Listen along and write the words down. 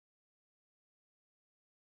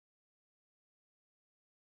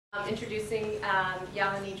Introducing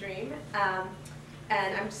Yalini Dream, and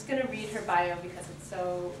I'm just going to read her bio because it's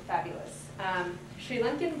so fabulous. Sri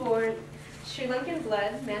Lankan blood,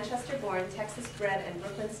 Manchester-born, Texas-bred, and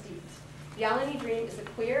Brooklyn-steeped. Yalini Dream is a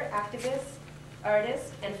queer activist,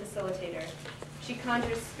 artist, and facilitator. She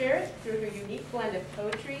conjures spirit through her unique blend of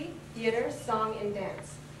poetry, theater, song, and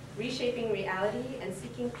dance, reshaping reality and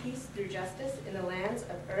seeking peace through justice in the lands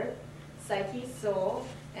of earth, psyche, soul,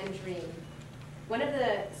 and dream. One of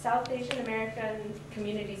the South Asian American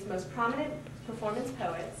community's most prominent performance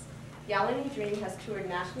poets, Yalini Dream has toured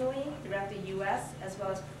nationally throughout the U.S. as well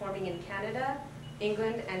as performing in Canada,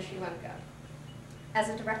 England, and Sri Lanka. As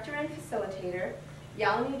a director and facilitator,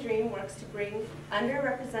 Yalini Dream works to bring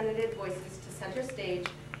underrepresented voices to center stage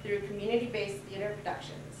through community-based theater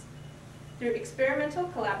productions. Through experimental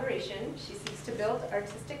collaboration, she seeks to build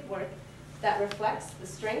artistic work that reflects the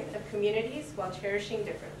strength of communities while cherishing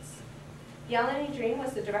difference. Yalini Dream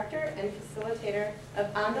was the director and facilitator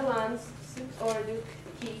of Andalan's Sukh Aur Dukh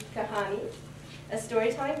Ki Kahani, a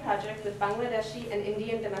storytelling project with Bangladeshi and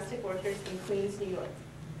Indian domestic workers in Queens, New York.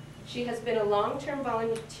 She has been a long-term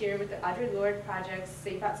volunteer with the Audre Lorde Project's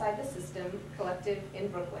Safe Outside the System collective in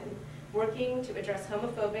Brooklyn, working to address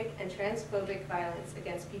homophobic and transphobic violence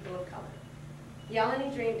against people of color.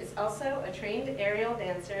 Yalini Dream is also a trained aerial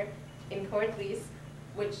dancer in Cordelice,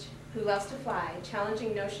 who loves to fly,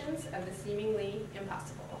 challenging notions of the seemingly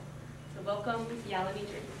impossible. So welcome, Yalini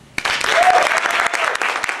Dream.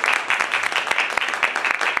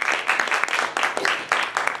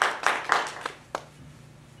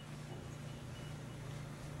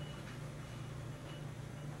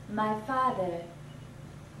 My father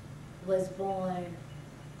was born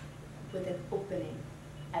with an opening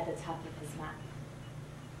at the top of his mouth,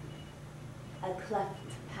 a cleft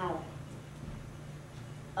palate,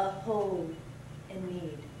 a hole in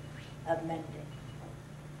need of mending.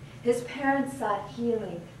 His parents sought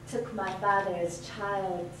healing, took my father as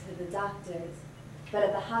child to the doctors, but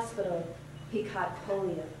at the hospital he caught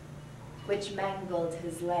polio, which mangled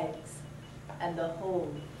his legs, and the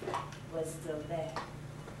hole was still there.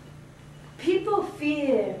 People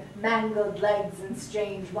fear mangled legs and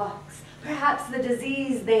strange walks. Perhaps the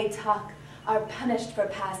disease they talk are punished for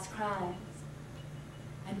past crimes.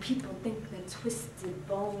 And people think that twisted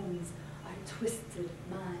bones are twisted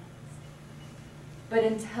minds. But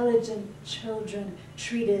intelligent children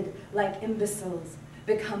treated like imbeciles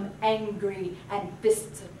become angry and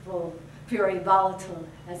fistful, fury volatile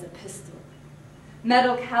as a pistol.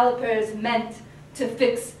 Metal calipers meant to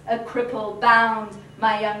fix a cripple bound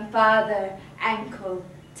my young father ankle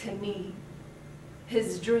to knee.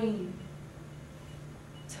 His dream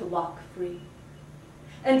to walk free.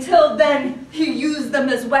 Until then, he used them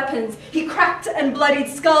as weapons. He cracked and bloodied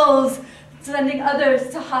skulls, sending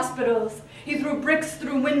others to hospitals. He threw bricks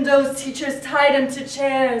through windows, teachers tied him to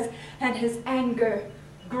chairs, and his anger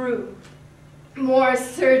grew. More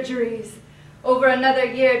surgeries, over another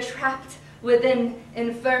year trapped within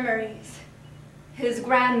infirmaries. His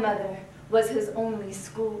grandmother was his only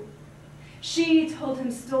school. She told him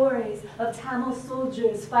stories of Tamil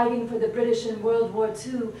soldiers fighting for the British in World War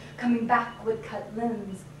II, coming back with cut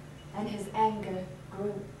limbs, and his anger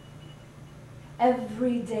grew.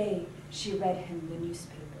 Every day she read him the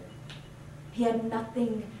newspaper. He had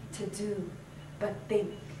nothing to do but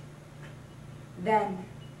think. Then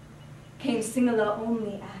came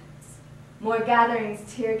Sinhala-only acts, more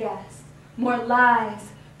gatherings, tear gas, more lies,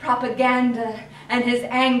 propaganda, and his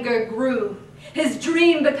anger grew. His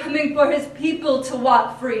dream becoming for his people to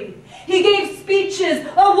walk free. He gave speeches,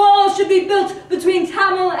 a wall should be built between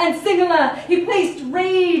Tamil and Sinhala. He placed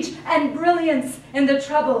rage and brilliance in the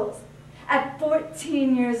troubles. At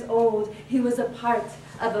 14 years old, he was a part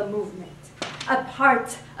of a movement, a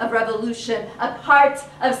part of revolution, a part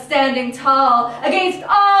of standing tall against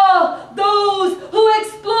all those who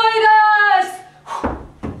exploit us.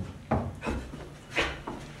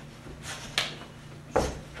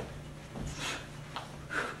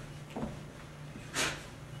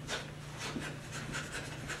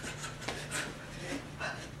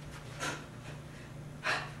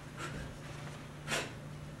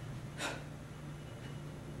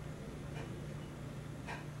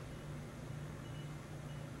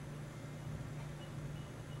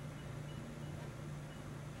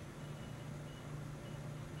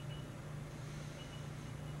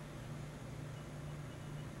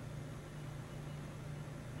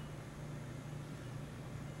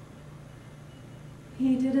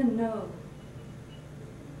 He didn't know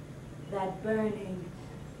that burning,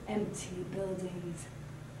 empty buildings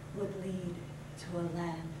would lead to a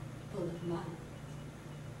land full of minds.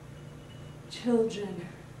 Children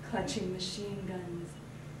clutching machine guns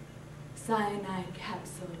cyanide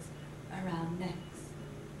capsules around necks.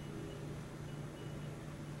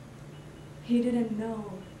 He didn't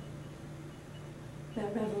know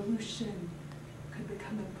that revolution could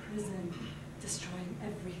become a prison, destroying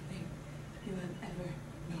everything you have ever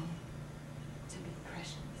known to be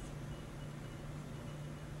precious.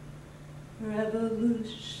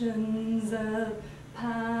 Revolutions of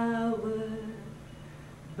power,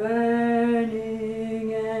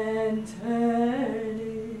 burning and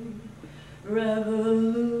turning.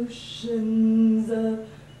 Revolutions of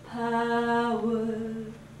power,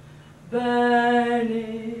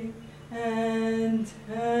 burning and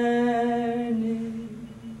turning.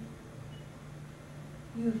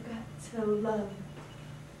 You've got to love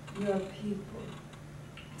your people,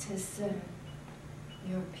 to serve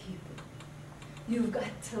your people. You've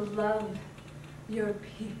got to love your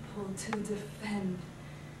people, to defend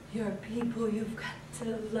your people. You've got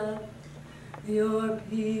to love your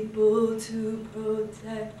people, to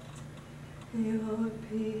protect your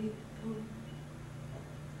people.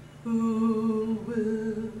 Who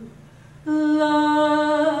will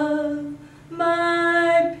love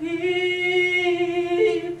my people?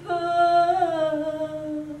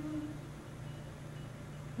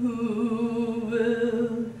 Who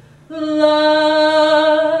will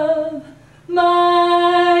love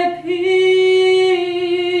my people?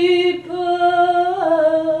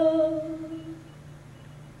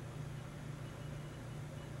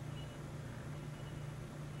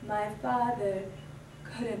 My father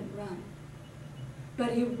couldn't run,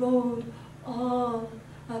 but he rode all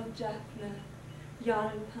of Jaffna,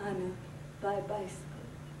 Yalini by bicycle.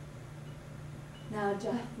 Now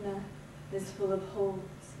Jaffna is full of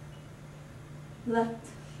holes, left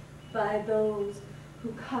by those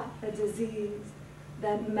who caught a disease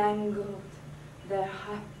that mangled their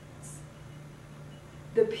hearts.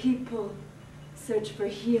 The people search for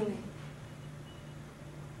healing,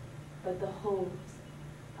 but the holes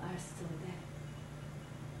are still there.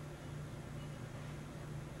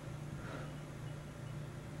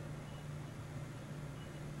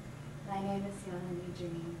 My name is Yalini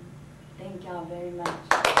Dream. Thank y'all very much.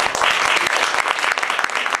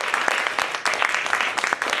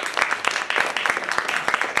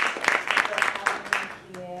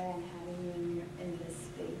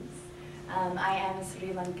 I am a Sri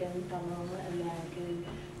Lankan Tamil American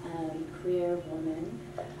queer woman,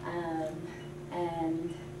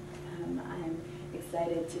 and I'm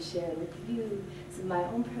excited to share with you some of my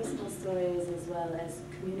own personal stories as well as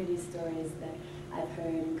community stories that I've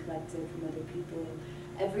heard and collected from other people.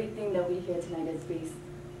 Everything that we hear tonight is based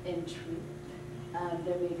in truth.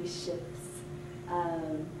 There may be shifts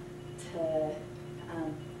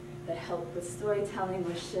that help with storytelling,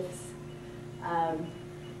 or shifts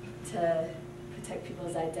to protect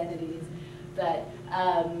people's identities, but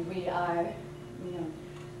we are,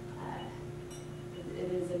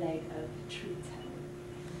 it is a night of truth-telling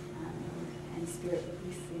and spirit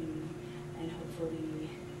releasing, and hopefully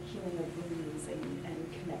healing of wounds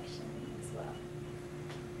and connection as well.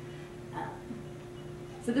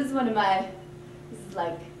 So this is this is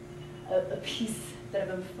like a piece that I've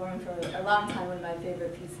been performing for a long time, one of my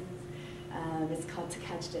favorite pieces. It's called To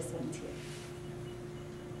Catch Just One Tear.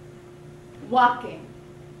 Walking,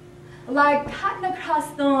 like cotton across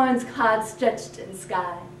thorns, clouds stretched in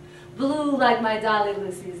sky, blue like my Dolly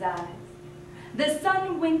Lucy's eyes. The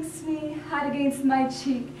sun winks me hot against my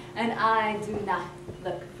cheek, and I do not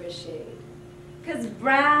look for shade, 'cause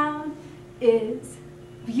brown is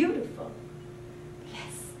beautiful.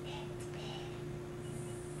 Yes, it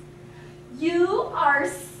is. You are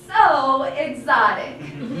so exotic.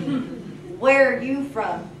 Where are you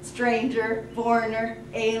from? Stranger, foreigner,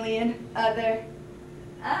 alien, other?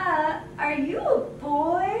 Are you a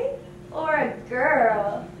boy or a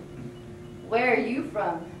girl? Where are you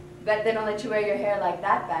from? Bet they don't let you wear your hair like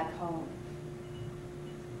that back home.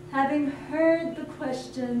 Having heard the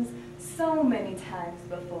questions so many times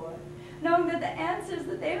before, knowing that the answers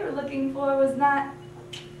that they were looking for was not,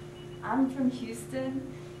 I'm from Houston.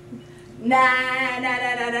 Nah.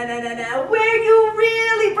 Where you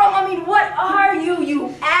really from? I mean, what are you?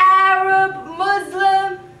 You Arab,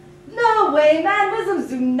 Muslim? No way, man. Muslims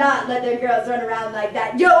do not let their girls run around like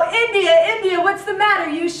that. Yo, India, what's the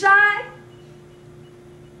matter? You shy?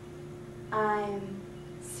 I'm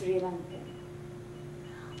Sri Lankan.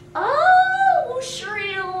 Oh!